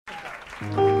I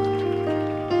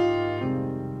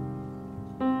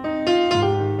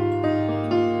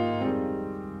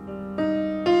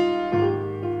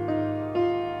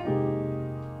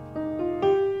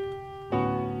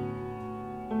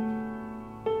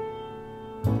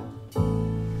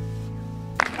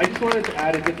just wanted to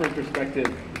add a different perspective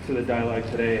to the dialogue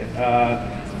today.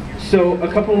 So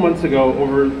a couple of months ago,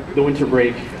 over the winter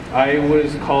break, I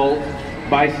was called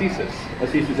by CSIS, a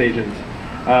CSIS agent,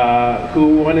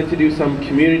 who wanted to do some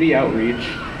community outreach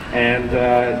and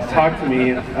talk to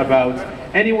me about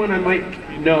anyone I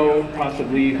might know,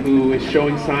 possibly, who is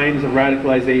showing signs of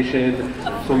radicalization,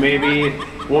 so maybe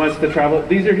wants to travel,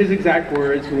 these are his exact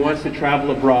words, who wants to travel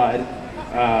abroad,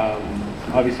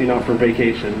 obviously not for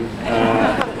vacation.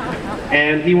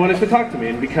 And he wanted to talk to me,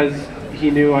 and because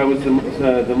he knew I was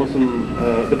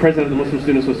the president of the Muslim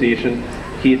Student Association,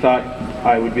 he thought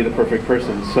I would be the perfect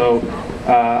person. So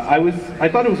I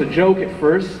thought it was a joke at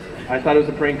first. I thought it was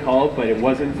a prank call, but it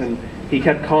wasn't. And he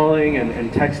kept calling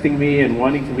and texting me and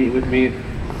wanting to meet with me.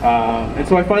 And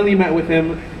so I finally met with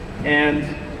him, and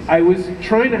I was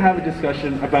trying to have a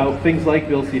discussion about things like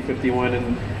Bill C-51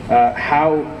 and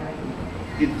how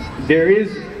there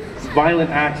is violent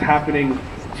acts happening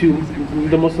to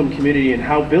the Muslim community, and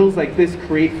how bills like this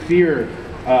create fear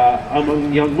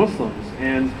among young Muslims.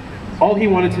 And all he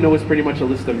wanted to know was pretty much a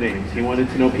list of names. He wanted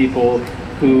to know people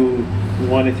who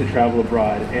wanted to travel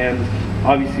abroad. And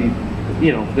obviously,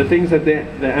 you know, the things that the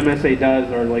MSA does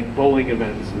are like bowling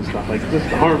events and stuff, like just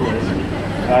harmless.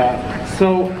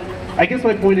 So I guess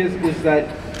my point is that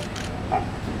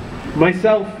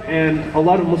myself and a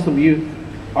lot of Muslim youth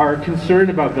are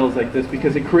concerned about bills like this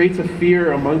because it creates a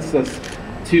fear amongst us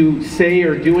to say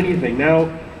or do anything. Now,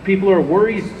 people are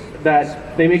worried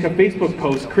that they make a Facebook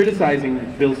post criticizing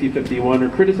Bill C-51 or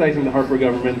criticizing the Harper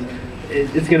government,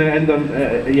 it's going to end them,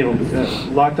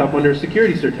 locked up under a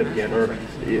security certificate or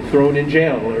thrown in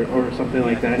jail or something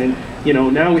like that. And you know,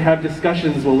 now we have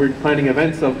discussions when we're planning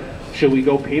events of, should we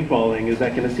go paintballing? Is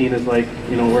that going to seem as like,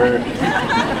 you know, we're a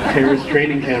terrorist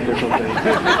training camp or something?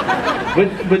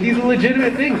 But these are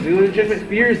legitimate things. These are legitimate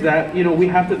fears that, you know, we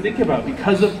have to think about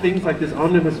because of things like this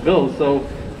omnibus bill. So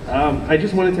I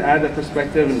just wanted to add that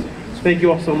perspective, and thank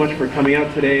you all so much for coming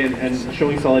out today and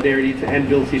showing solidarity to end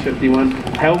Bill C-51.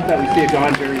 I hope that we see it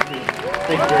gone very soon.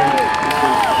 Thank you very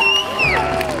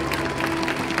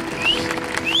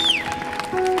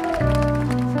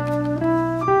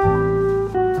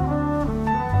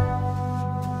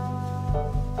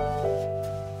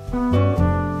much.